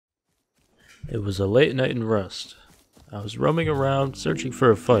It was a late night in Rust. I was roaming around searching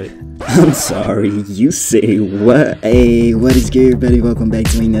for a fight. I'm sorry, you say what? Hey, what is good, everybody? Welcome back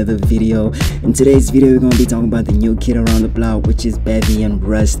to another video. In today's video, we're going to be talking about the new kid around the block, which is Bevy and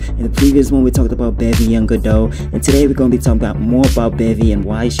Rust. In the previous one, we talked about Bevy and Godot. And today, we're going to be talking about more about Bevy and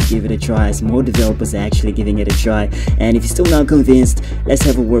why you should give it a try, as more developers are actually giving it a try. And if you're still not convinced, let's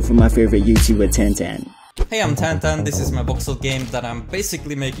have a word from my favorite YouTuber, Tantan. Hey, I'm Tantan. This is my voxel game that I'm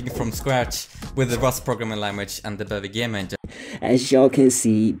basically making from scratch with the Rust programming language and the Bevy game engine. As y'all can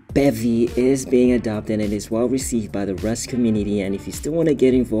see, Bevy is being adopted and is well received by the Rust community, and if you still want to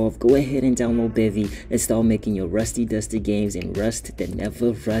get involved, go ahead and download Bevy and start making your rusty dusty games in Rust that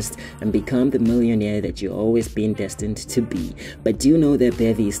never rust and become the millionaire that you've always been destined to be. But do know that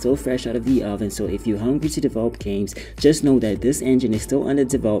Bevy is still fresh out of the oven, so if you're hungry to develop games, just know that this engine is still under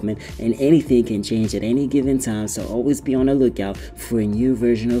development and anything can change at any given time, so always be on the lookout for a new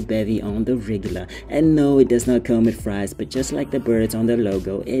version of Bevy on the regular. And no, it does not come with fries, but just like the birds on the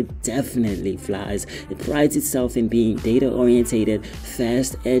logo, it definitely flies. It prides itself in being data orientated,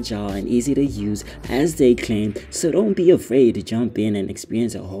 fast, agile, and easy to use as they claim, so don't be afraid to jump in and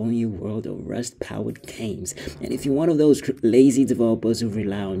experience a whole new world of Rust powered games. And if you're one of those lazy developers who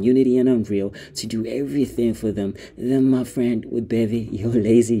rely on Unity and Unreal to do everything for them, then my friend, with Bevy, your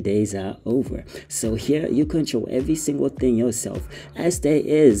lazy days are over. So here you control every single thing yourself, as there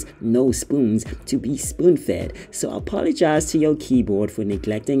is no spoons to be spoon fed. So I apologize to your keyboard for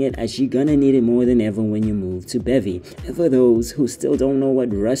neglecting it, as you're gonna need it more than ever when you move to Bevy. And for those who still don't know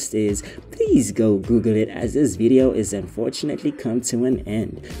what Rust is, please go Google it, as this video is unfortunately come to an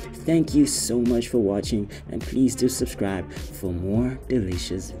end. Thank you so much for watching, and please do subscribe for more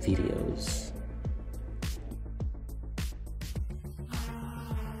delicious videos.